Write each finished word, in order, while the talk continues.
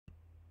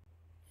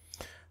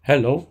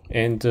Hello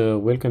and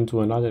welcome to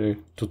another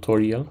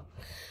tutorial.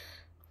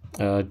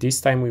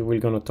 This time we will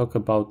gonna talk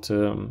about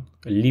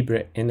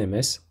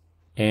LibreNMS,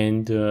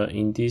 and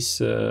in this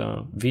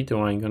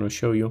video I'm gonna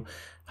show you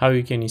how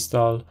you can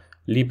install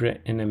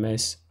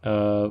LibreNMS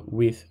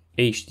with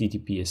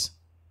HTTPS.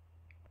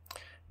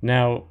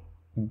 Now,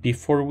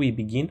 before we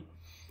begin,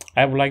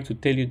 I would like to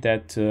tell you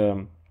that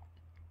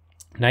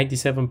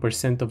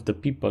 97% of the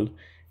people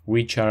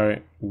which are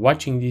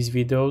watching these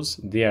videos,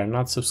 they are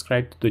not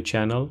subscribed to the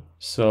channel.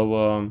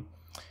 So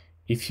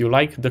if you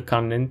like the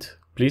content,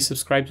 please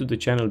subscribe to the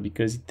channel,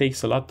 because it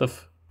takes a lot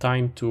of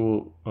time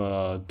to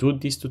do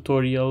these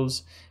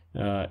tutorials,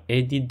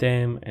 edit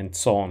them, and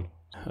so on.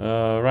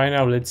 Right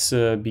now, let's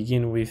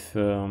begin with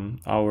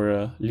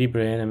our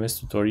LibreNMS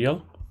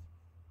tutorial.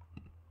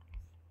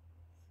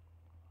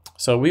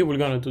 So we were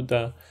gonna do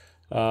the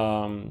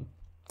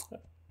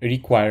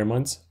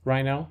requirements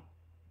right now.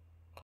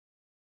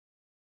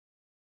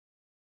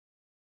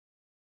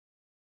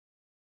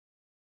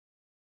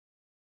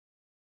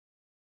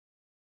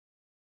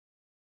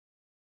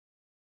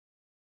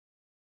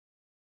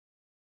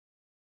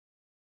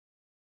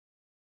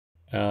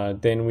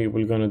 Then we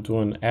will gonna do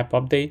an app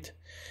update,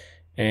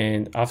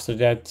 and after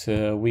that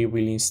we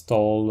will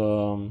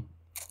install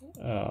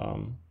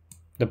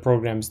the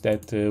programs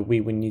that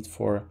we will need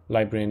for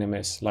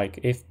LibreNMS,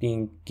 like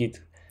FPM, Git,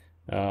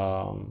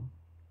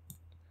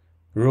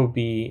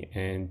 Ruby,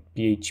 and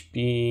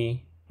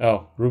PHP.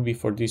 Oh, Ruby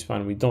for this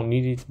one we don't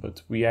need it,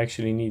 but we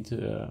actually need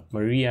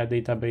Maria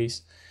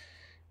database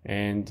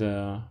and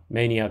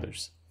many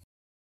others.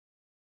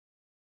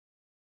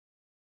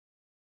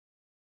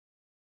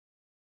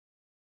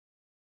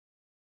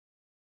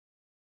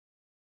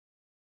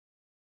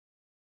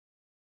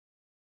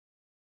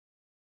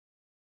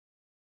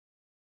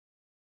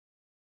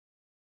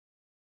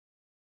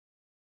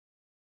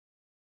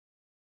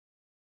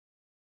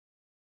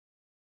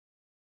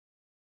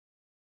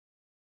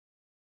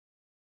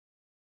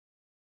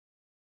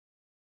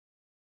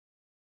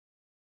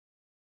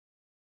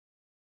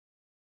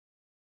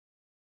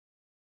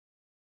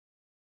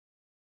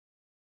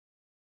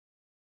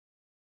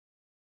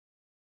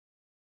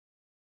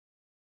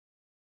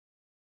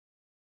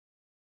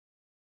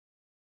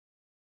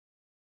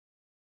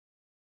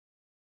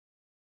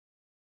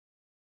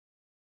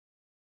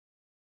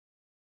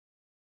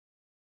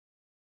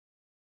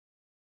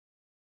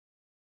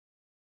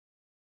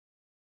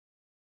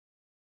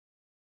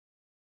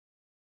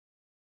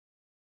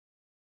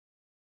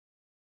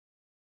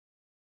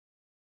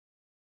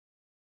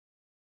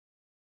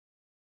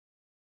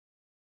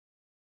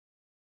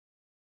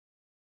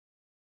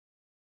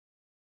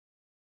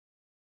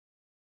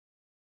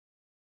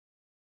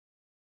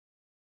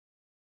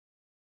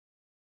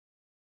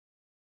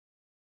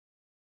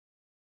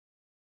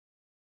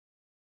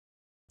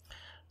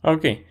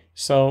 Okay,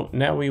 so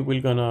now we will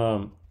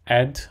gonna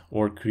add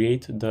or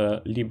create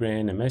the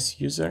LibreNMS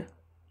user,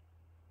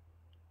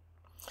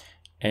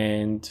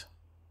 and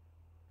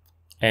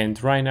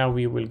right now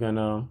we will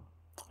gonna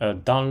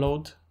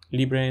download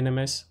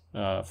LibreNMS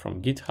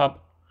from GitHub.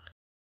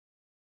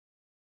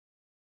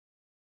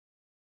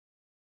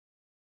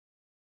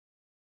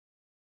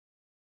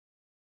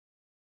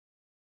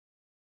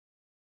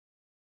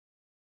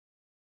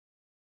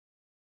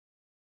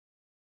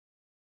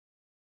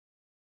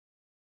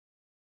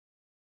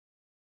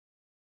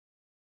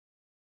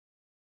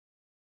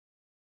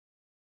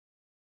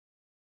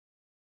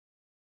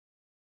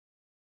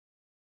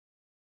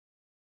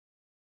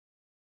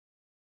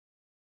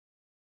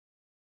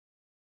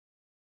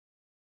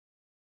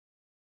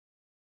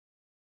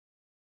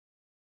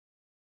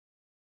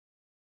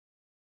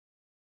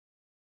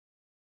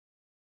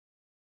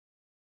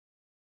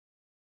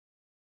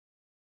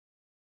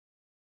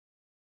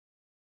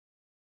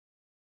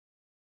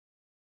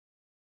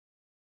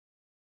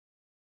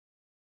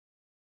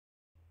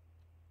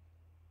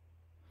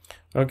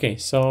 Okay,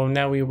 so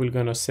now we will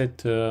gonna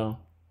set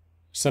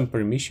some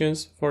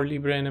permissions for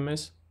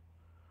LibreNMS.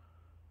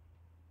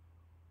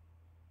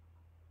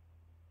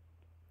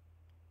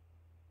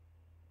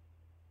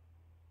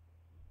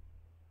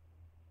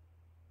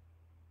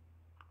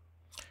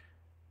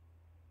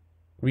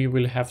 We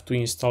will have to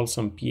install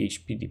some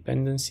PHP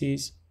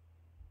dependencies.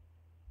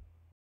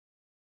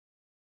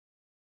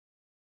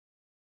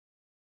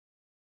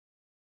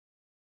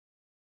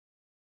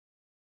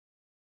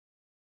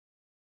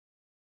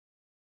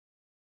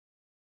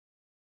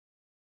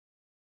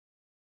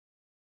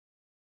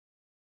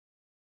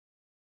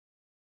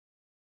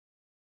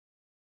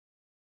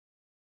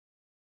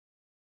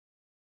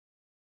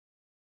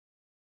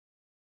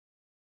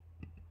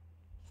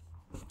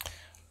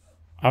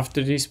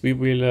 After this, we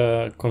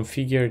will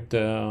configure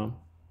the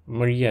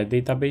Maria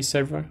database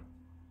server,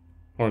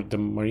 or the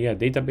Maria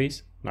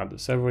database, not the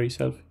server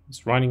itself.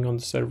 It's running on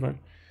the server.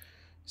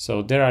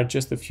 So there are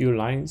just a few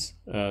lines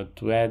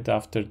to add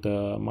after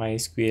the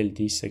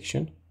MySQLD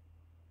section.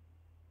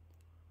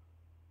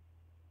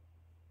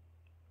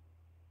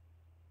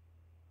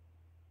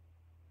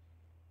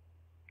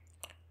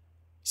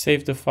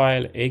 Save the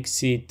file,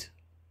 exit,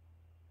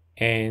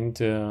 and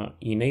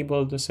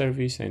enable the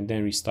service and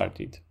then restart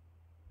it.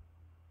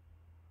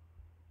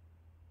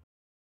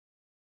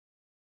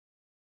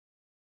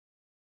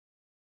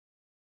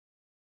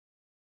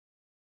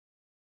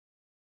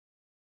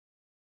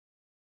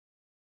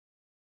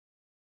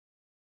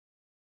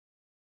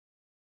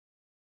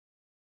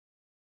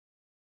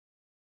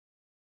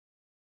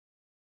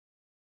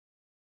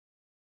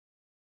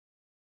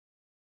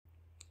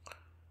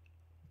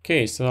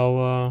 Okay,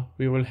 so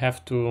we will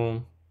have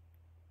to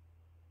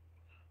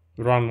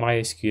run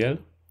MySQL.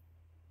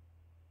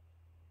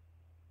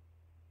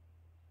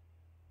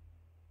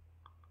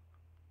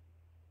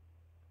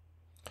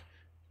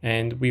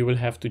 And we will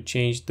have to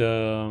change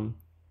the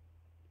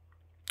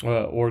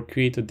or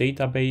create a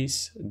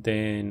database,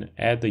 then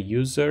add a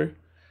user.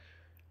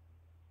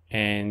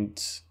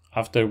 And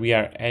after we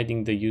are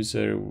adding the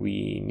user,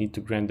 we need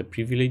to grant the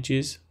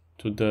privileges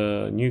to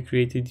the new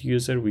created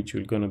user, which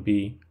will gonna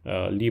be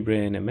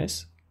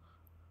LibreNMS.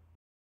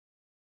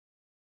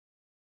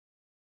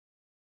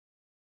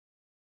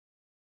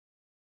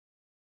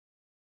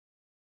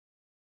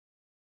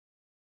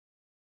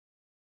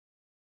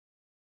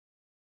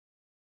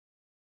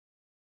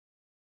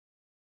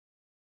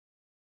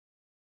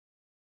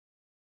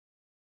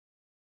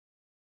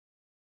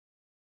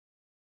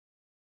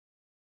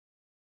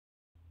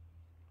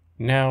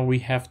 Now we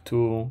have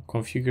to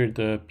configure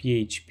the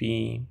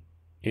PHP-FPM.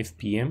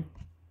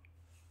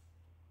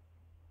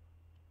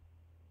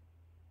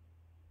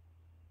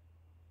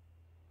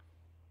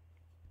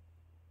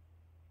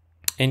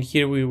 And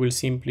here we will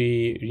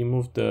simply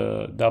remove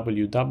the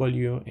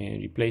www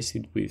and replace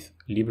it with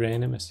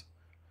LibreNMS.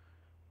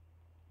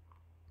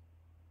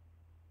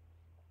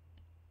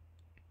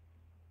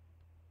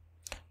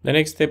 The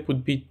next step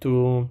would be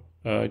to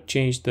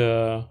change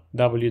the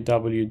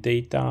www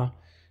data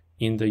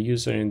in the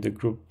user and the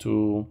group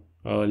to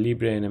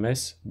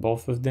LibreNMS,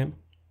 both of them.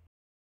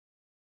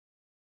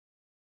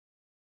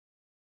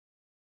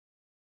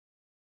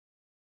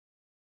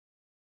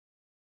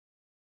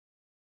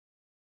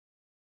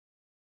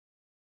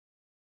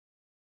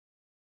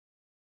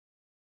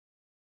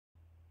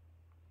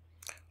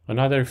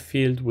 Another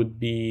field would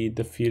be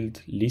the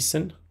field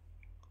listen,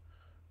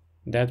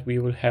 that we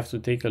will have to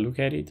take a look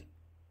at it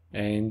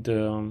and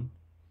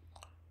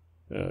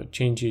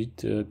change it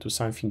to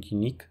something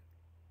unique.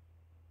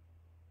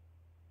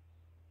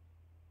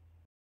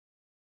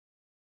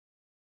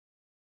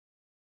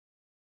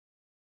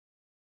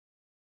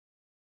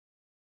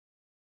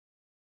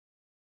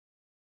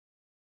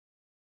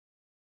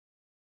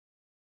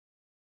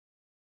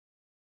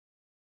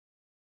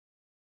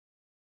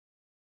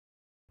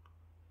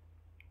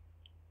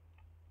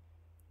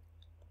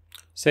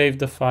 Save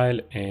the file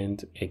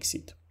and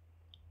exit.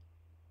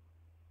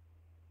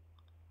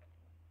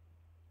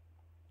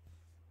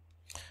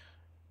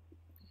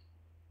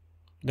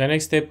 The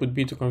next step would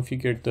be to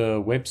configure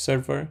the web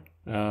server,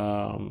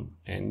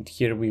 and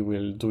here we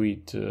will do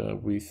it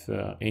with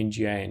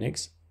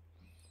nginx.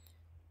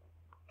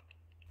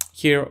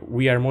 Here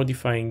we are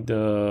modifying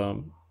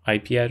the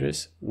IP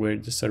address where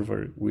the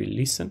server will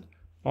listen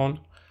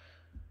on.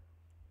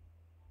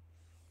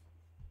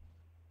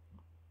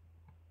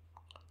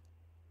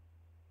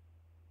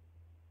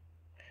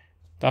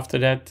 After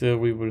that,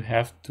 we will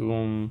have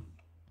to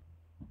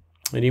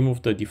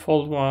remove the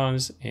default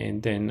ones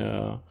and then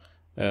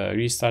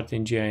restart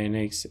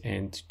nginx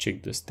and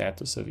check the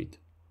status of it.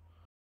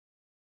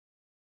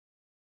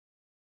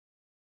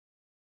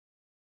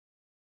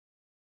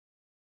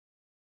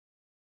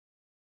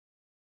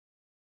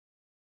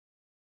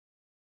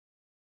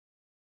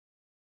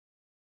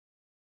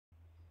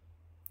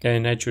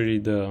 And naturally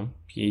the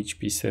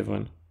PHP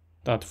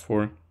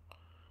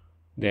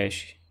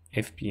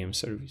 7.4-FPM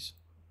service.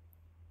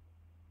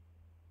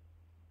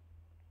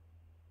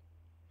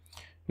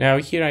 Now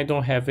here I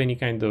don't have any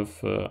kind of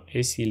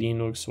SE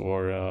Linux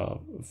or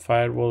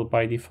firewall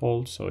by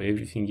default, so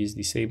everything is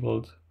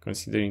disabled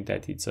considering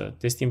that it's a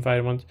test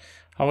environment.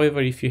 However,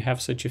 if you have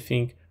such a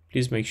thing,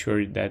 please make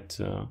sure that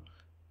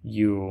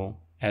you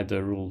add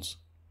the rules.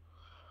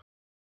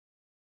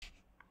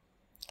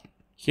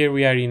 Here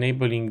we are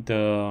enabling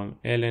the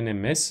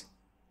lnms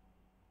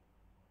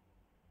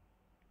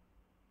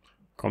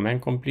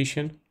command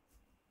completion.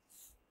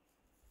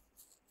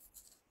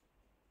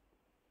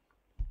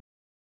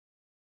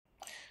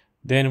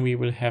 Then we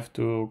will have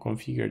to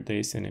configure the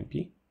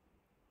snmp.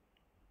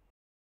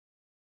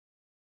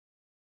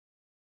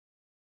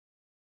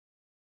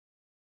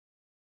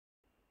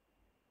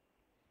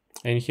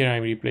 And here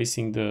I'm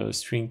replacing the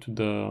string to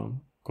the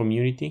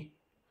community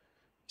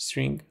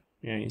string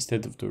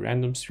instead of the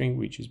random string,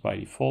 which is by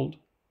default.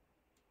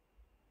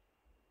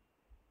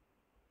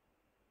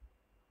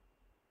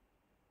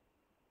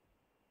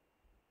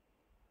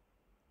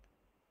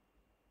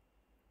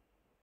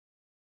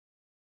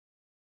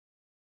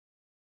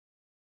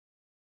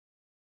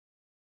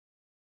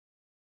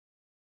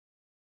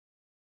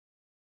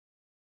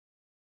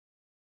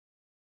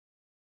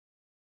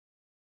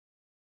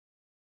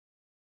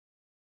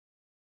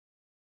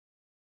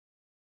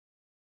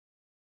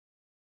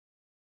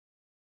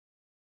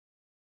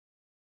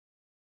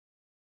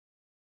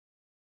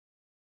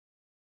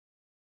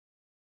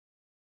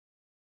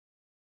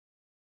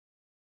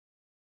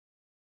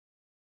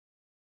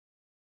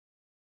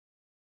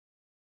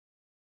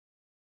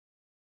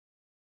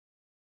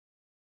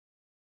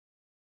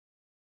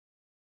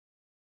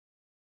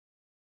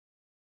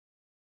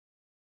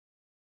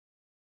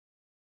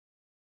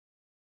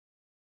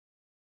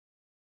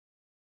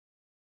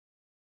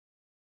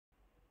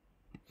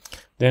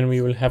 Then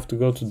we will have to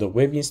go to the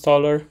web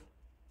installer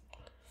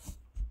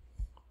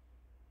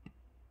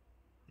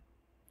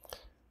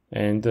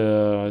and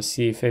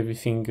see if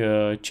everything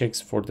checks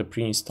for the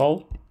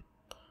pre-install.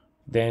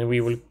 Then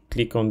we will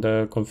click on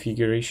the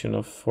configuration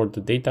for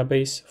the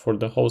database. For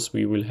the host,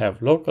 we will have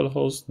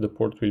localhost. The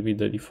port will be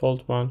the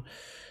default one.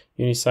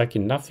 Unisaki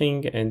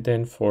nothing, and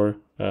then for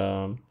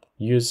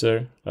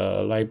user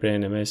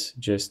LibreNMS,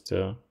 just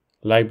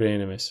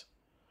LibreNMS.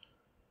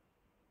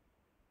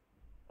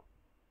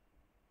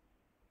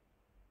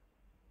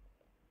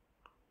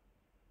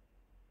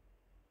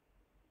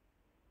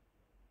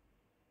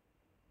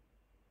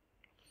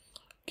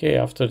 Okay,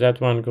 after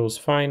that one goes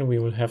fine, we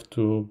will have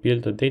to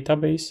build a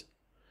database.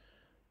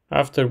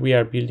 After we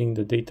are building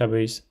the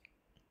database,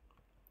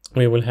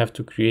 we will have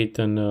to create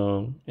an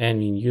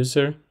admin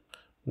user.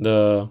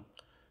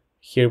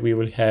 Here we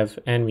will have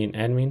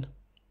admin.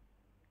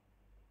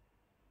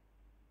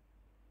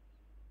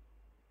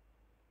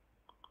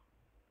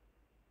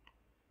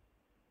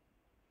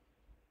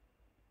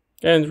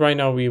 And right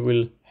now we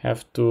will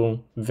have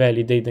to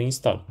validate the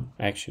install,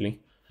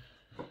 actually.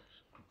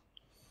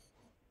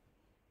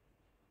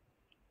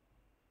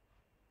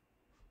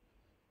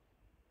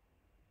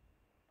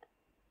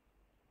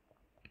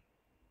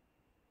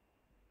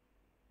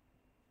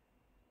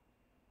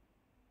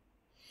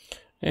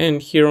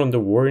 And here on the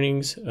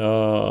warnings,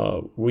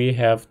 we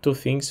have two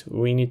things.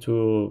 We need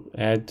to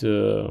add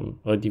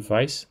a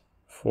device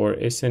for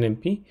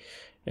snmp,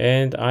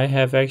 and I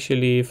have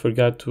actually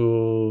forgot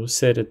to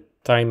set a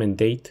time and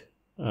date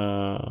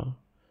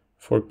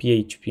for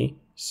PHP.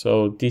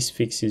 So these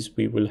fixes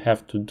we will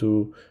have to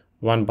do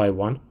one by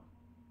one.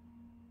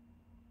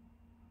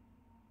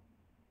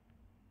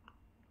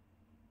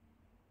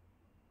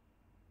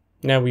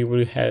 Now we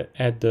will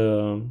add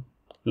the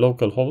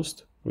local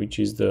host, which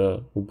is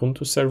the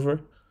Ubuntu server.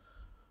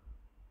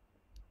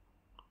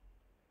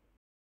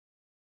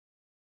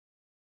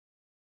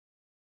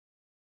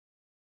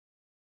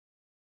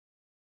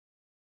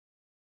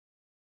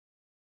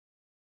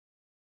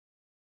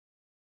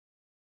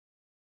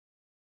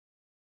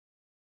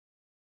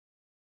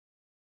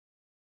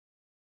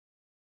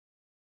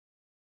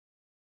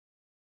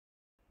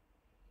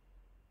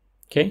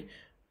 Okay,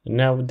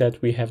 now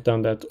that we have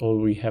done that, all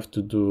we have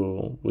to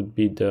do would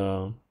be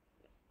the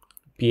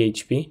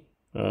PHP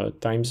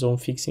time zone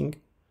fixing.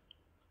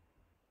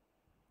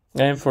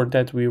 And for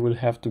that, we will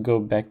have to go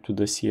back to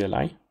the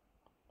CLI.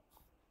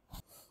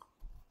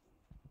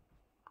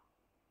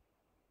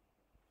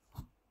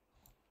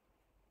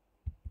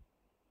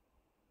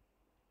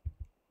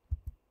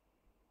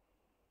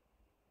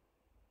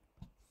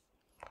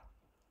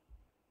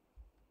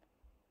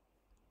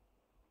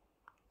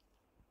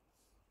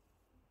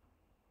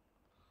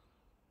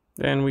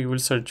 Then we will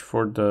search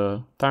for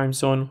the time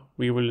zone.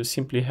 We will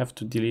simply have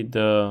to delete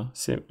the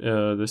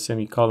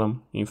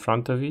semicolon in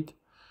front of it.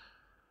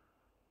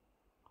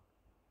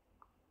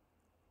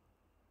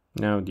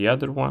 Now the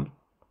other one.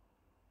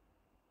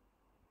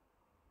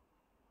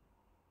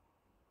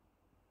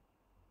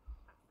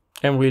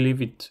 And we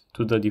leave it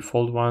to the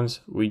default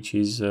ones, which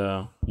is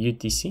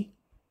UTC.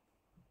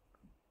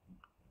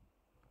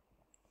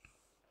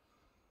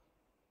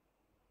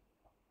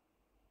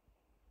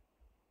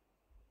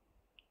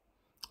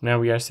 Now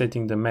we are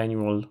setting the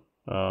manual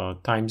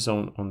time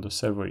zone on the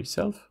server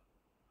itself.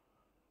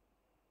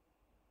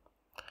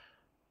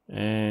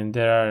 And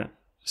there are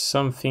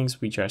some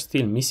things which are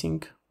still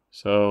missing.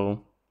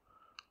 So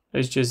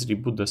let's just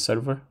reboot the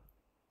server.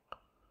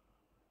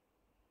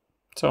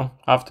 So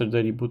after the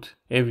reboot,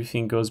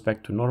 everything goes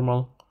back to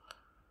normal.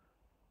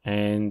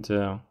 And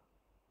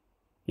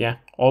yeah,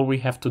 all we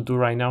have to do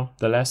right now,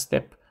 the last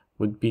step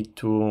would be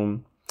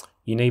to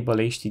enable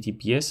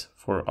HTTPS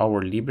for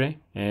our Libre,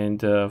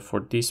 and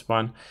for this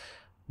one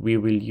we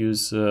will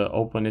use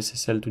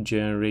OpenSSL to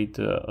generate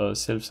a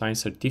self-signed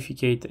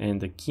certificate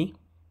and a key.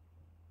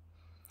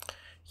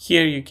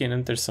 Here you can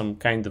enter some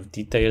kind of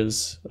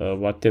details,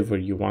 whatever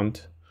you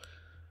want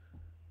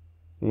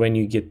when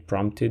you get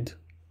prompted.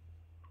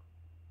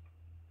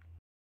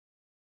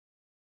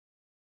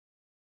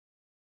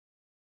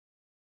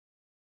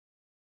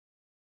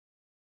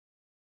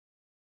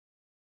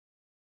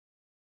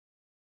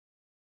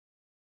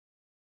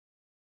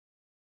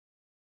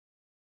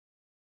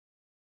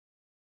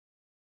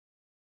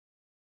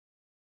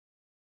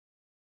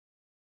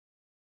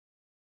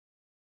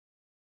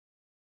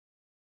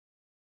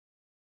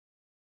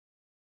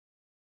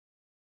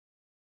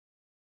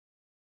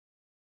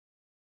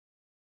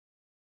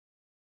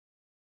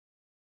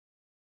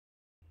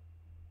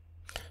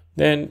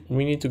 Then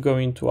we need to go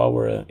into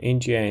our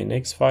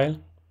nginx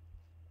file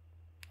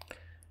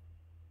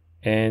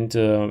and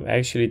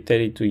actually tell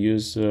it to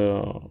use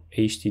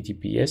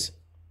HTTPS.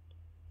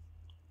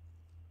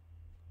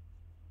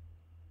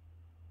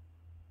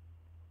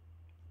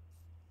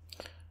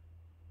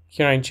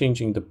 Here I'm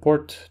changing the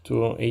port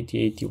to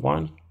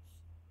 8081.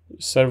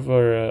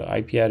 Server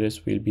IP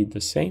address will be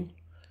the same.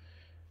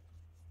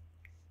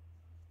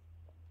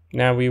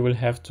 Now we will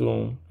have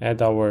to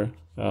add our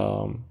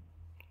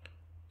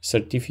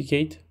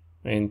certificate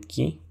and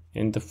key.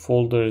 and the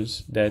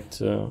folders that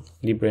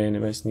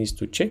LibreNMS needs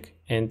to check.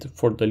 And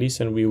for the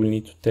listen, we will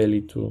need to tell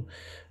it to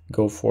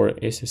go for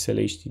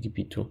SSL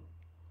HTTP2.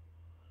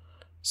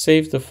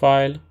 Save the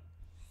file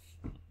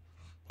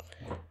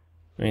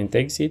and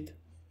exit.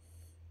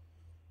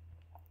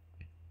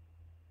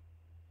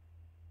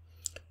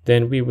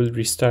 Then we will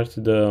restart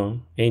the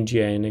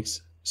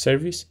NGINX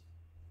service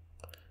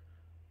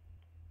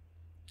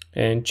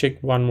and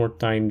check one more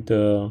time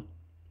the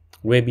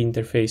web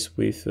interface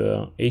with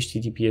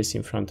HTTPS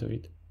in front of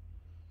it.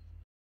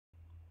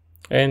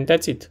 And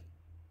that's it.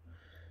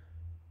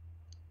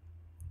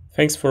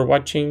 Thanks for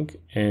watching,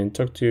 and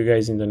talk to you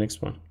guys in the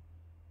next one.